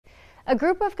A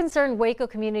group of concerned Waco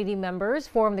community members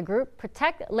formed the group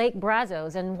Protect Lake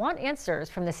Brazos and want answers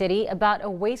from the city about a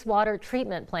wastewater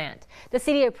treatment plant. The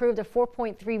city approved a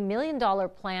 $4.3 million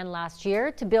plan last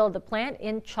year to build the plant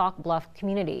in Chalk Bluff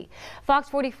community. Fox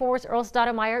 44's Earl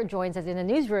Stoudemire joins us in the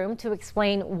newsroom to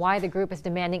explain why the group is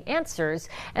demanding answers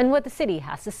and what the city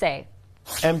has to say.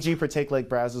 MG Protect Lake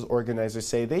Brazos organizers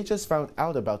say they just found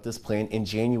out about this plant in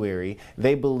January.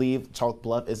 They believe Chalk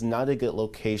Bluff is not a good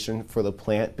location for the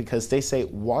plant because they say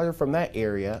water from that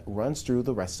area runs through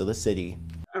the rest of the city.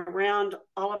 Around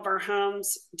all of our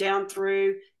homes, down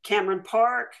through Cameron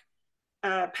Park,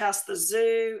 past the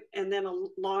zoo, and then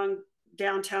along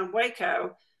downtown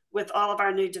Waco, with all of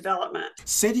our new development.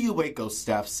 City of Waco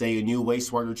staff say a new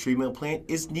wastewater treatment plant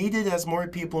is needed as more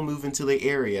people move into the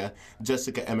area.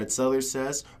 Jessica Emmett-Sellers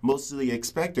says most of the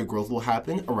expected growth will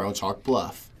happen around Chalk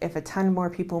Bluff. If a ton more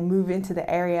people move into the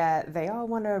area, they all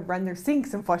want to run their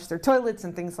sinks and flush their toilets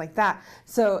and things like that.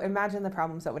 So imagine the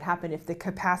problems that would happen if the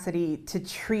capacity to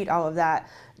treat all of that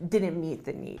didn't meet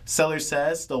the need. Sellers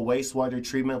says the wastewater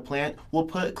treatment plant will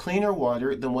put cleaner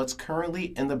water than what's currently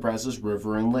in the Brazos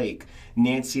River and Lake.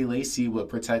 Nancy Lacey with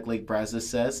Protect Lake Brazos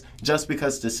says just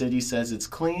because the city says it's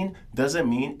clean doesn't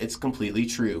mean it's completely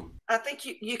true. I think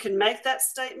you can make that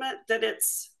statement that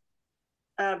it's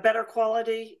better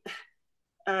quality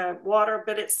water,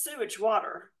 but it's sewage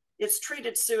water. It's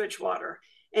treated sewage water,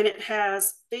 and it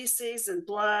has feces and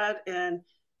blood and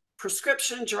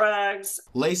prescription drugs.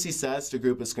 Lacey says the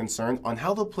group is concerned on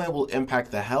how the plant will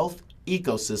impact the health,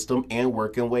 ecosystem, and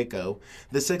work in Waco.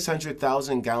 The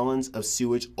 600,000 gallons of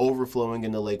sewage overflowing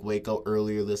into Lake Waco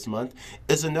earlier this month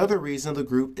is another reason the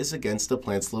group is against the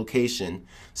plant's location.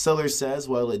 Sellers says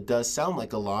while it does sound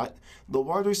like a lot, the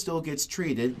water still gets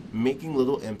treated, making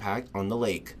little impact on the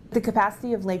lake. The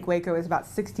capacity of Lake Waco is about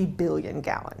 60 billion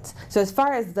gallons. So as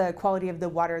far as the quality of the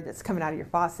water that's coming out of your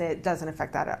faucet, it doesn't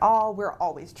affect that at all. We're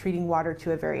always treating water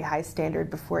to a very high standard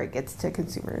before it gets to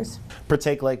consumers.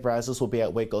 Protect Lake Brazos will be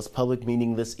at Waco's public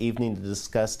meeting this evening to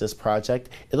discuss this project.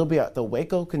 It'll be at the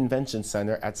Waco Convention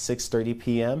Center at 6:30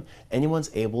 p.m.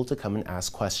 Anyone's able to come and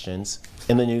ask questions.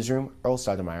 In the newsroom, Earl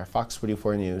Stoudemire, Fox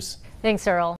 44 News. Thanks, Earl.